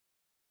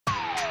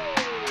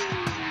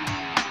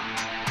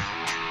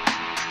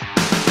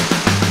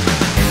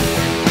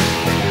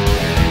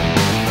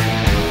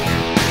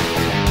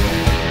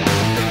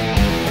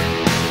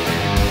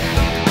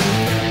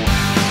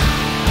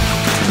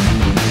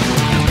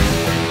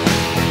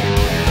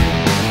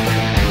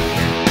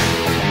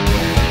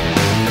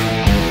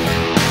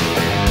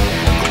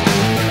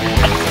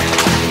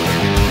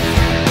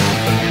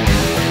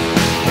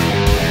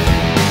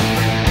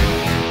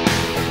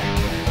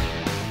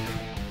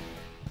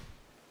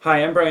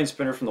Hi, I'm Brian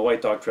Spinner from the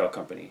White Dog Trail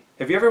Company.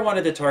 Have you ever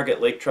wanted to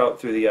target lake trout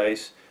through the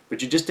ice,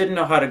 but you just didn't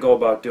know how to go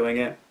about doing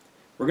it?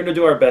 We're going to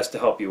do our best to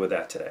help you with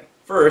that today.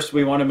 First,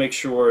 we want to make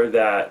sure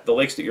that the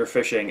lakes that you're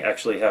fishing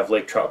actually have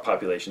lake trout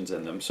populations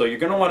in them. So you're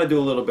going to want to do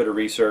a little bit of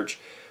research.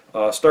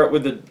 Start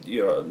with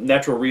the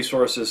natural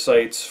resources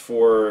sites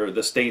for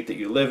the state that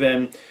you live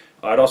in.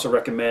 I'd also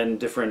recommend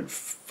different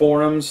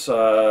forums,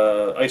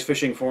 ice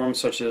fishing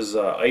forums such as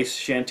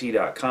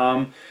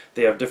iceshanty.com.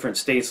 They have different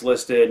states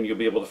listed, and you'll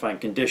be able to find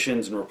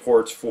conditions and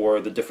reports for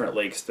the different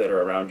lakes that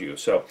are around you.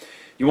 So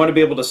you want to be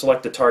able to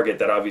select a target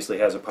that obviously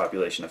has a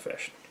population of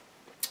fish.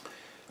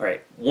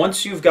 Alright,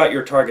 once you've got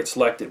your target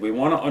selected, we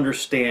want to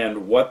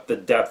understand what the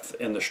depth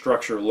and the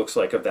structure looks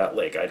like of that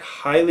lake. I'd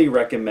highly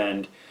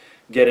recommend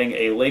getting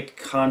a lake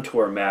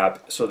contour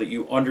map so that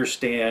you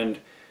understand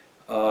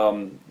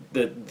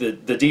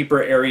the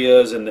deeper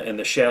areas and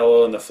the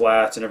shallow and the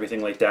flats and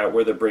everything like that,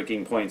 where the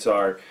breaking points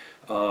are.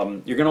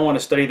 You're going to want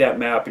to study that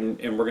map, and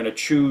we're going to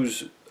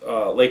choose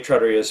lake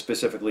trout areas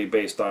specifically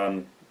based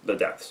on the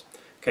depths.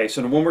 Okay,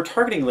 so when we're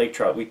targeting lake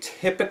trout, we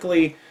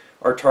typically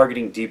are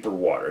targeting deeper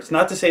water. It's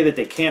not to say that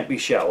they can't be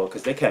shallow,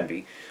 because they can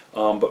be,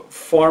 but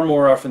far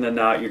more often than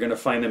not, you're going to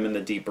find them in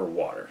the deeper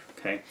water.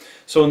 Okay,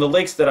 so in the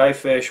lakes that I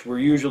fish, we're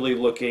usually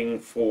looking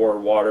for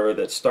water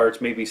that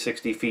starts maybe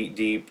 60 feet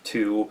deep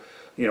to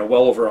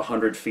well over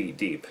 100 feet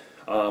deep.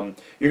 You're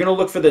going to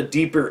look for the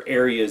deeper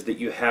areas that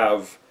you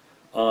have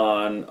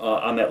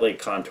on that lake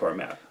contour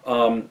map.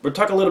 We'll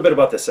talk a little bit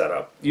about the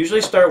setup. Usually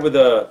start with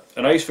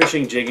an ice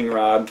fishing jigging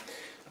rod.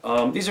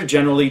 These are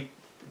generally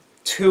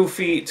 2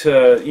 feet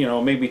to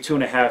maybe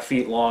 2.5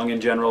 feet long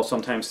in general,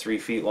 sometimes 3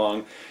 feet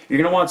long. You're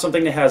going to want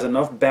something that has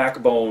enough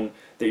backbone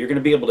that you're going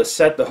to be able to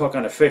set the hook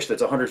on a fish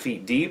that's 100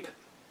 feet deep,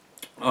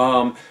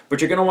 but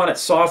you're going to want it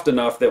soft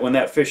enough that when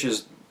that fish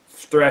is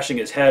thrashing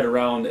its head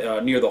around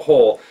near the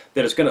hole,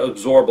 that it's going to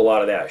absorb a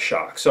lot of that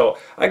shock. So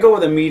I go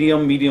with a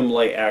medium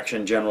light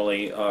action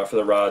generally for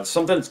the rods,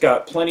 something that's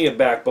got plenty of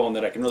backbone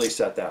that I can really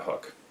set that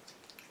hook.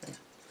 Okay.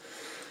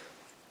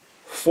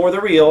 For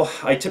the reel,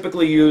 I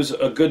typically use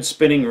a good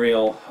spinning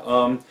reel,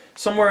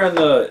 somewhere in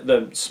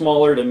the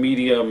smaller to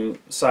medium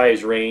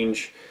size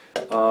range.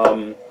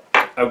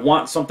 I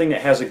want something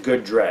that has a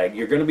good drag.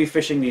 You're going to be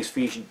fishing these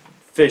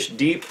fish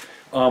deep.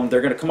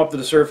 They're going to come up to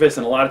the surface,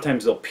 and a lot of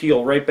times they'll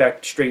peel right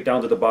back straight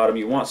down to the bottom.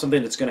 You want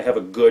something that's going to have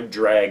a good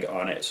drag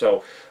on it.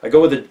 So I go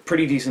with a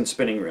pretty decent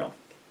spinning reel.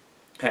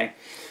 Okay.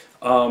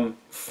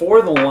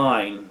 For the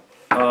line,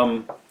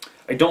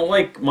 I don't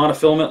like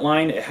monofilament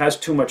line. It has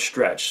too much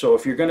stretch. So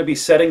if you're going to be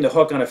setting the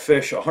hook on a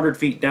fish 100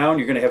 feet down,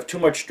 you're going to have too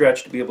much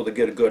stretch to be able to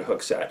get a good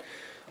hook set.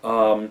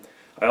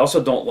 I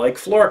also don't like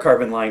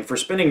fluorocarbon line for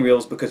spinning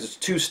reels because it's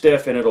too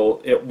stiff, and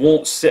it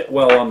won't sit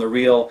well on the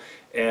reel,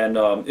 and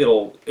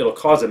it'll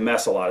cause a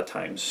mess a lot of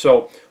times.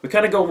 So we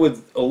kind of go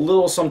with a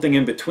little something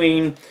in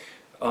between.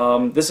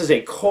 This is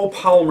a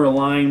copolymer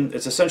line.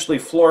 It's essentially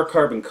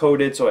fluorocarbon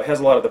coated, so it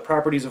has a lot of the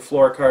properties of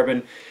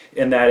fluorocarbon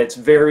in that it's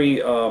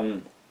very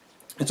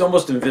it's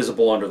almost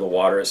invisible under the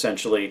water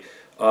essentially,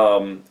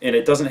 and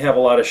it doesn't have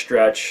a lot of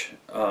stretch,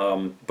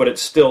 but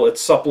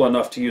it's supple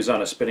enough to use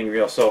on a spinning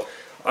reel. So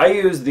I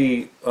use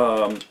the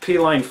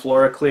P-Line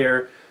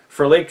FluoroClear.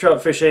 For lake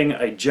trout fishing,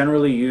 I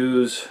generally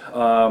use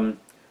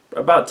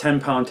about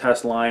 10-pound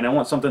test line. I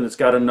want something that's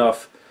got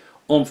enough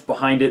oomph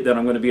behind it that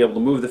I'm going to be able to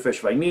move the fish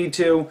if I need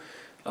to.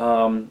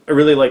 I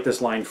really like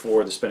this line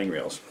for the spinning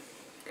reels.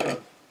 Okay.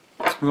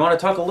 We want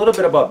to talk a little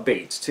bit about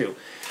baits too.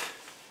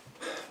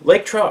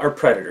 Lake trout are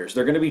predators.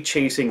 They're going to be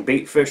chasing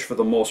bait fish for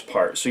the most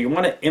part. So you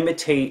want to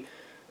imitate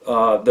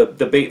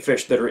the bait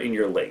fish that are in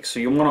your lake. So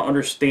you want to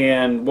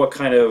understand what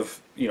kind of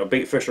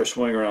bait fish are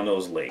swimming around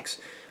those lakes.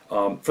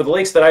 For the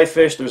lakes that I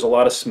fish, there's a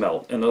lot of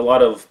smelt and a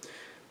lot of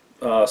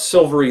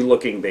silvery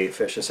looking bait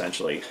fish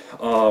essentially.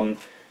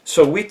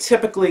 So we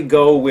typically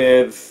go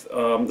with,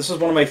 this is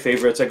one of my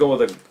favorites, I go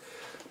with a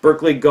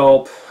Berkeley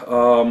Gulp.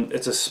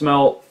 It's a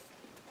smelt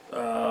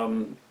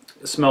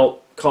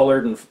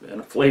colored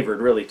and flavored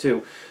really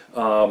too,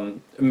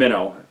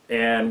 minnow,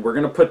 and we're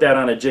going to put that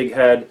on a jig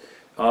head.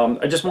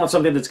 I just want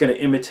something that's going to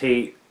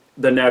imitate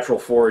the natural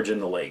forage in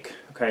the lake.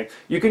 Okay,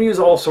 you can use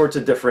all sorts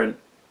of different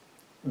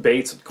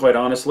baits, quite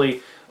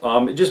honestly.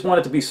 Just want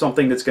it to be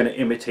something that's going to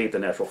imitate the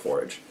natural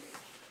forage.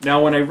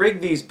 Now when I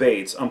rig these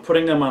baits, I'm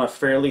putting them on a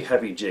fairly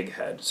heavy jig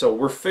head. So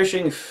we're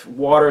fishing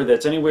water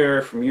that's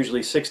anywhere from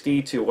usually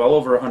 60 to well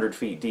over 100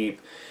 feet deep,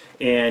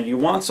 and you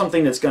want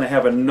something that's going to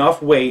have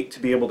enough weight to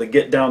be able to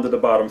get down to the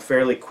bottom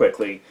fairly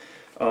quickly.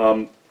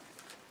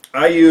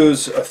 I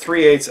use a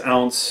 3/8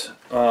 ounce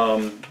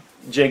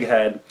jig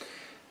head.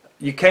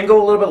 You can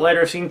go a little bit lighter.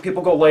 I've seen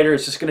people go lighter.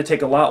 It's just going to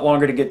take a lot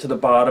longer to get to the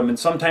bottom, and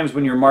sometimes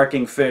when you're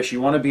marking fish,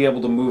 you want to be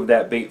able to move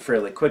that bait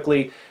fairly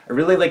quickly. I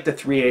really like the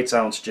 3/8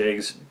 ounce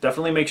jigs.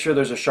 Definitely make sure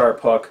there's a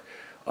sharp hook,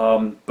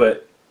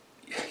 but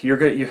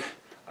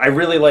I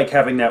really like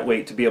having that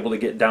weight to be able to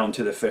get down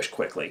to the fish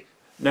quickly.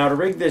 Now to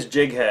rig this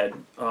jig head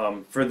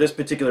for this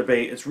particular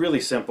bait, it's really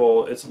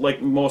simple. It's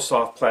like most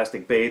soft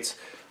plastic baits.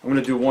 I'm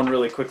going to do one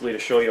really quickly to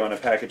show you on a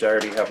package I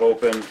already have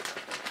open.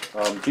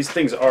 These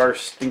things are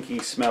stinky,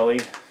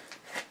 smelly,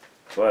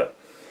 but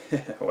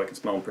oh, I can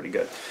smell them pretty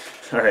good.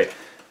 All right,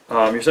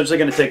 you're essentially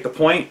going to take the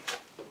point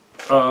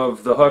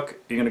of the hook,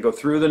 you're going to go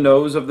through the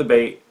nose of the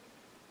bait,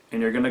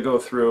 and you're going to go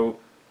through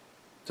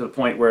to the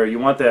point where you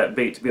want that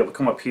bait to be able to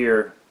come up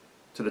here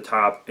to the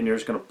top, and you're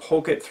just going to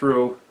poke it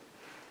through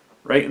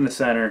right in the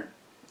center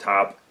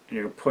top, and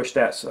you're going to push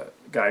that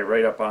guy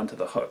right up onto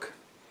the hook.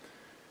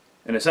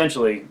 And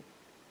essentially,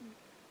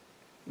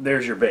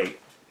 there's your bait,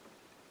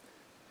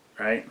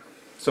 right?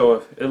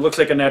 So it looks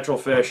like a natural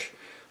fish.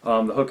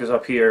 The hook is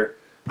up here.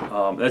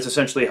 That's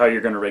essentially how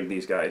you're going to rig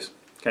these guys.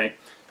 Okay,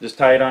 just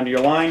tie it onto your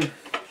line,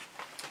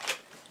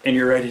 and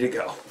you're ready to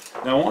go.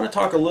 Now I want to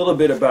talk a little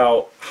bit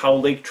about how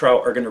lake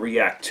trout are going to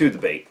react to the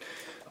bait.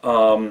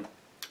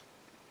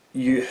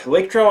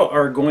 Lake trout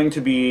are going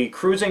to be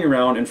cruising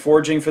around and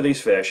foraging for these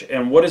fish,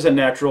 and what is a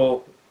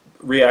natural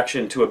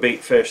reaction to a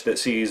bait fish that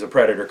sees a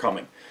predator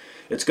coming?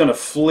 It's going to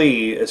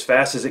flee as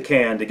fast as it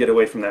can to get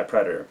away from that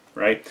predator,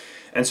 right?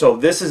 And so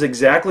this is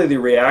exactly the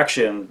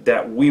reaction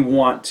that we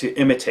want to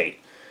imitate.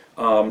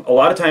 A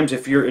lot of times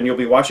if you're, and you'll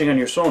be watching on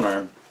your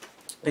sonar,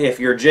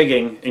 if you're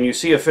jigging and you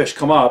see a fish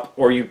come up,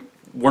 or you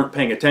weren't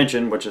paying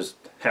attention, which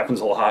happens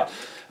a lot,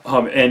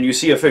 and you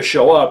see a fish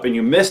show up and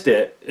you missed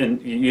it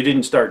and you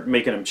didn't start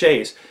making them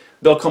chase,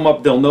 they'll come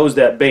up, they'll nose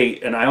that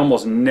bait, and I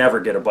almost never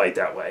get a bite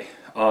that way.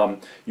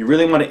 You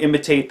really want to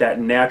imitate that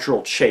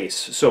natural chase.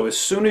 So as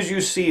soon as you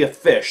see a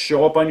fish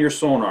show up on your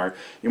sonar,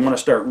 you want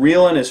to start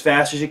reeling as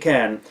fast as you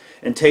can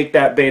and take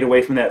that bait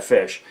away from that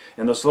fish.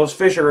 And those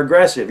fish are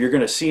aggressive. You're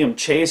going to see them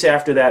chase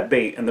after that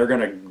bait, and they're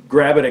going to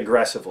grab it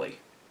aggressively.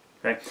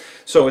 Okay?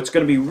 So it's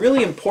going to be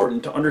really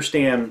important to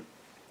understand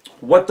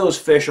what those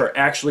fish are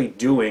actually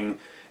doing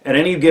at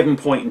any given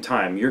point in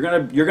time. You're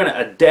gonna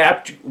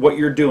adapt what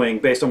you're doing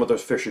based on what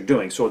those fish are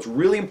doing. So it's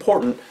really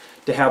important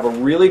to have a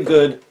really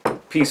good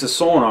piece of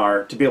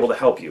sonar to be able to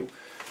help you,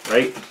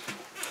 right?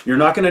 You're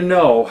not going to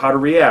know how to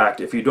react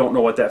if you don't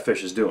know what that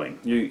fish is doing.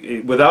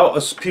 Without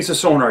a piece of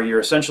sonar, you're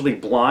essentially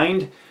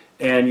blind,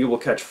 and you will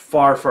catch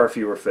far, far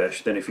fewer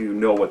fish than if you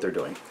know what they're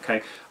doing.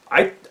 Okay,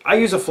 I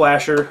use a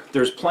flasher.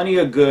 There's plenty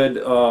of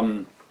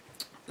good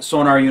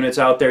sonar units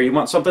out there. You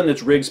want something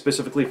that's rigged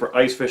specifically for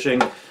ice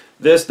fishing.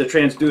 The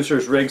transducer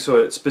is rigged so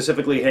it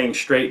specifically hangs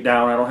straight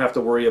down. I don't have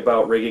to worry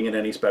about rigging in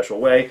any special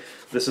way.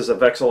 This is a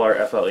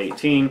Vexilar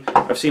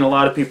FL18. I've seen a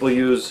lot of people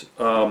use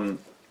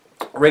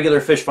regular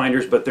fish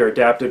finders, but they're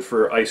adapted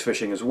for ice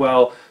fishing as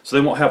well. So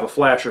they won't have a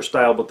flasher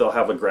style, but they'll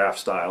have a graph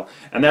style.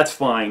 And that's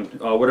fine,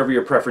 whatever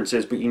your preference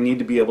is, but you need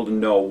to be able to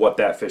know what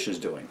that fish is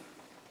doing.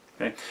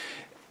 Okay.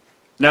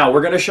 Now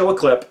we're going to show a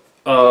clip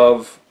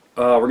of,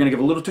 we're going to give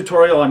a little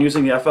tutorial on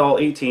using the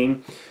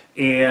FL18,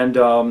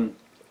 and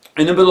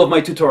in the middle of my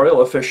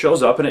tutorial a fish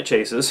shows up and it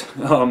chases.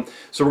 So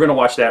we're going to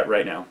watch that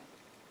right now.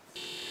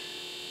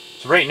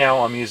 So right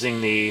now I'm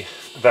using the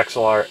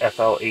Vexilar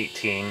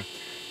FL18.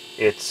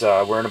 It's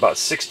we're in about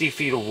 60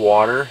 feet of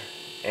water,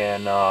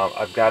 and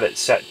I've got it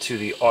set to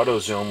the auto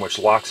zoom, which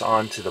locks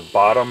on to the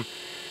bottom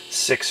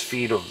 6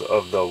 feet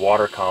of the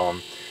water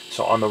column.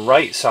 So on the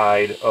right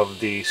side of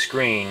the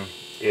screen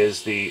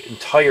is the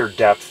entire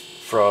depth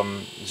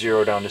from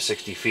 0 down to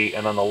 60 feet,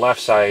 and on the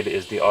left side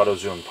is the auto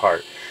zoom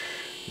part.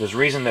 The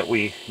reason that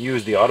we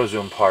use the auto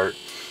zoom part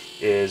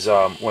is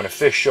when a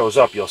fish shows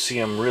up, you'll see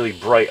him really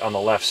bright on the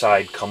left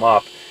side come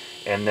up,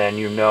 and then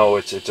you know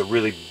it's a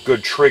really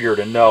good trigger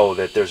to know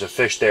that there's a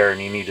fish there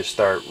and you need to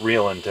start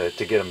reeling to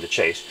get him to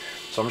chase.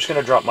 So I'm just going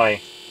to drop my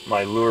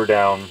lure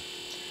down,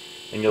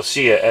 and you'll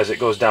see it as it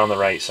goes down the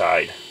right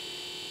side.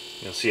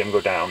 You'll see him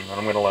go down, and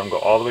I'm going to let him go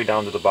all the way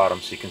down to the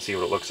bottom so you can see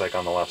what it looks like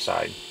on the left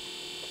side.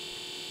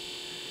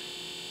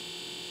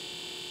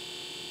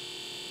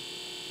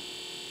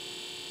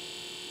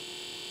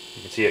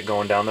 You can see it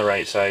going down the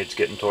right side, it's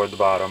getting toward the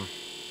bottom.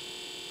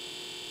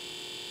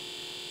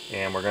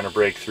 And we're going to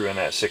break through in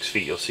that 6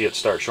 feet. You'll see it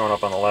start showing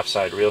up on the left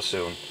side real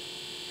soon.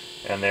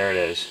 And there it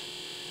is.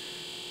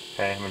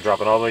 Okay, I'm going to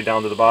drop it all the way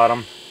down to the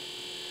bottom.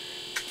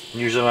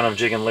 And usually when I'm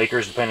jigging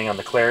Lakers, depending on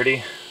the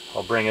clarity,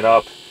 I'll bring it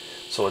up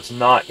so it's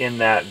not in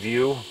that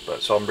view.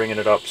 So I'm bringing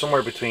it up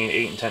somewhere between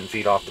 8 and 10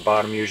 feet off the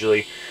bottom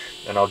usually.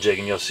 And I'll jig,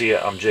 and you'll see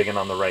it. I'm jigging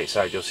on the right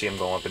side. You'll see him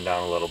go up and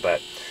down a little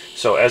bit.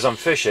 So as I'm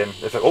fishing,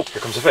 oh,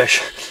 here comes a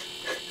fish.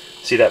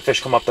 See that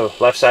fish come up the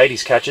left side?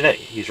 He's catching it.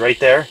 He's right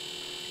there.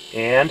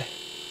 And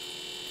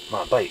come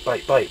on, bite,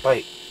 bite, bite,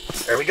 bite.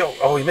 There we go.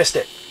 Oh, he missed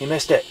it. He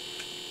missed it.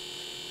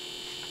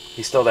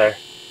 He's still there.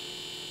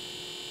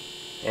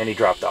 And he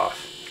dropped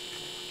off.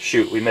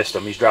 Shoot, we missed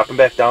him. He's dropping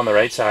back down the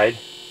right side.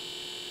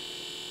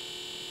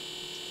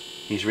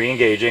 He's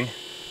re-engaging.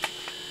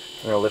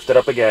 I'm going to lift it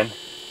up again.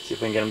 See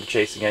if we can get him to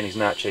chase again. He's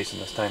not chasing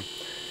this time.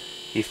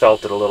 He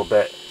felt it a little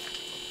bit.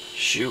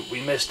 Shoot,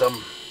 we missed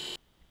him.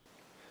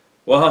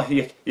 Well,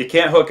 you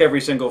can't hook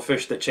every single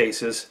fish that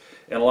chases,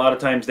 and a lot of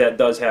times that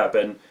does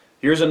happen.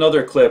 Here's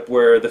another clip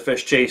where the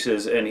fish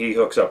chases and he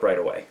hooks up right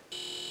away.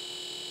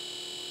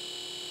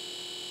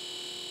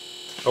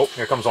 Oh,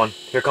 here comes one.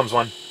 Here comes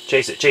one.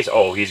 Chase it, chase it.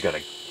 Oh, he's gonna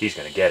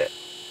get it.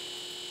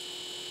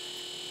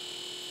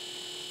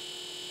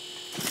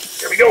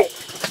 Here we go.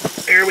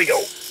 Here we go.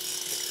 It's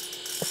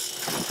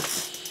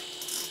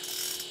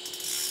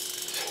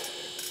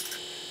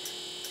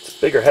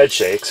bigger head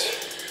shakes.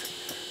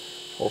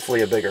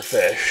 Hopefully a bigger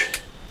fish.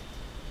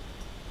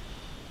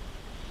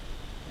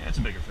 Yeah, it's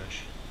a bigger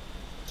fish.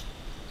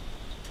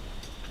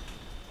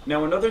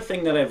 Now another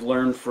thing that I've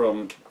learned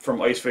from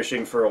ice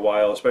fishing for a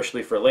while,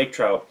 especially for lake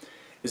trout,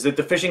 is that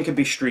the fishing can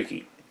be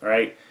streaky. All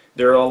right,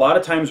 there are a lot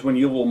of times when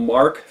you will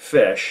mark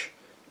fish,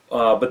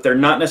 but they're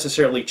not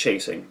necessarily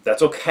chasing.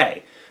 That's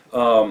okay.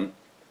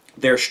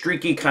 They're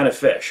streaky kind of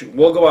fish.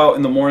 We'll go out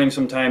in the morning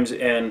sometimes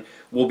and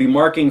we'll be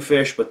marking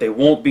fish, but they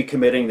won't be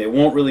committing. They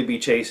won't really be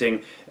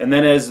chasing. And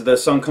then as the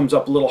sun comes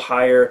up a little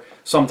higher,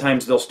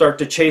 sometimes they'll start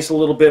to chase a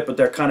little bit, but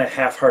they're kind of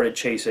half-hearted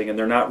chasing, and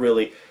they're not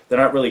really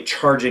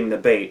charging the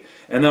bait.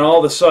 And then all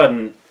of a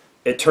sudden,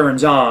 it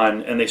turns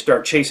on, and they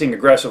start chasing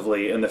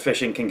aggressively, and the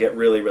fishing can get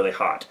really, really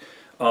hot.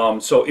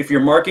 So if you're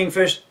marking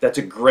fish, that's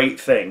a great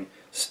thing.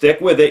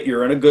 Stick with it.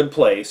 You're in a good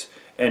place,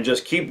 and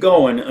just keep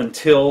going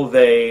until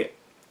they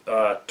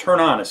turn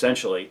on,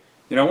 essentially.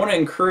 You know, I want to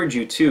encourage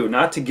you too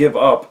not to give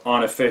up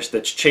on a fish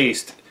that's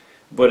chased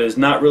but is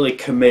not really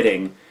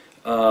committing.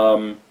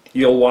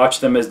 You'll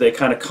watch them as they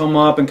kind of come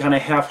up and kind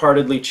of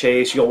half-heartedly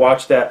chase. You'll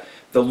watch the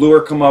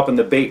lure come up and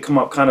the bait come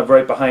up kind of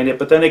right behind it,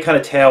 but then they kind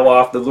of tail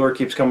off. The lure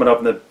keeps coming up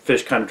and the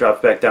fish kind of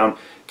drops back down.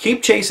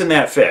 Keep chasing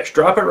that fish.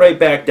 Drop it right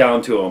back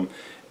down to them,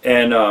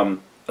 and a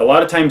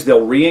lot of times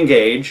they'll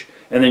re-engage,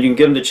 and then you can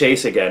get them to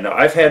chase again. Now,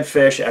 I've had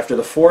fish after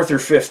the 4th or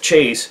 5th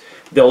chase,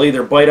 they'll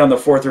either bite on the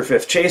 4th or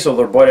 5th chase, or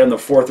they'll bite on the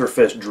 4th or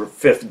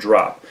 5th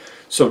drop.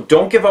 So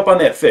don't give up on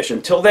that fish.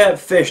 Until that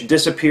fish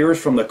disappears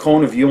from the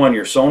cone of view on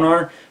your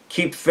sonar,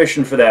 keep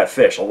fishing for that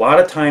fish. A lot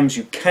of times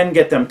you can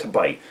get them to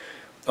bite.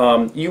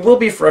 You will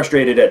be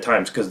frustrated at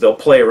times because they'll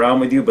play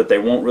around with you, but they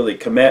won't really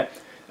commit.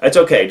 That's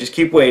okay. Just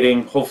keep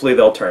waiting. Hopefully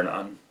they'll turn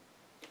on.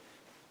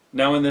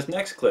 Now in this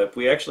next clip,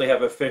 we actually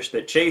have a fish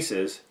that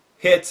chases,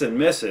 hits and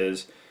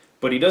misses,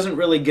 but he doesn't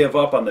really give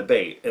up on the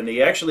bait. And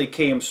he actually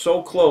came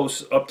so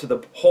close up to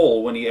the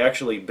hole when he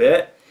actually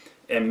bit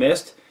and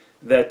missed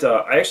that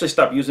I actually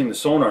stopped using the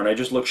sonar and I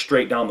just looked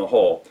straight down the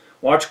hole.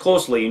 Watch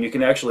closely and you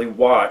can actually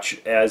watch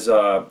as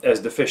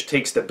the fish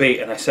takes the bait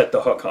and I set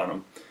the hook on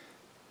him.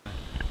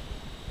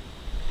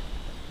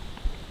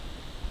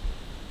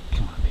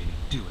 Come on, baby.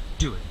 Do it,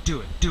 do it,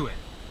 do it, do it.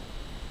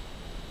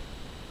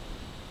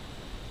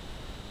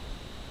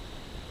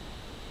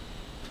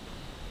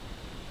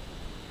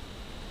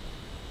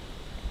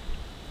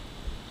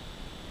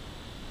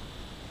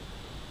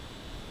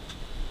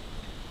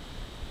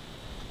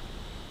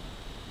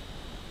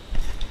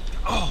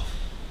 Oh!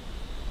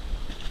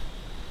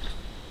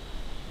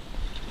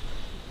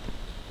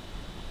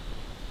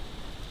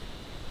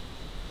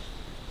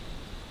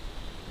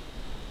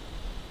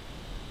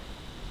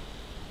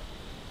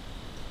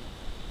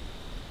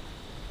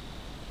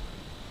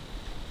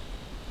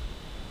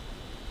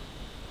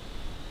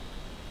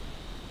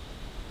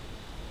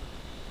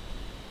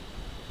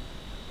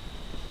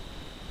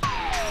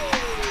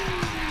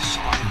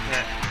 Solid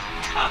hit.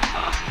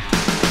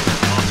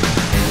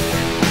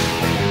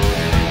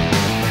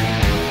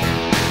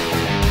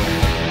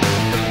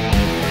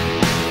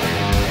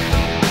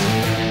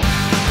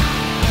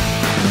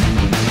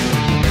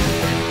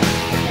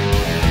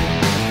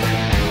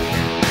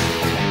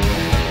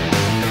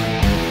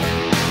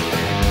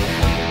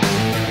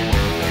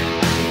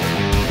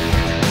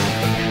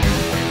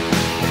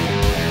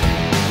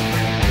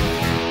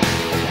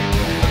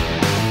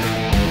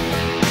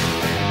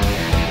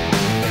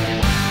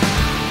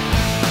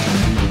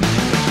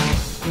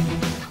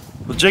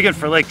 Well, jigging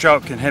for lake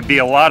trout can be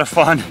a lot of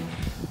fun.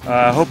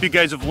 Hope you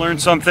guys have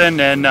learned something,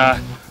 and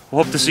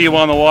we'll hope to see you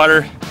on the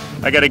water.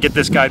 I got to get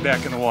this guy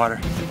back in the water.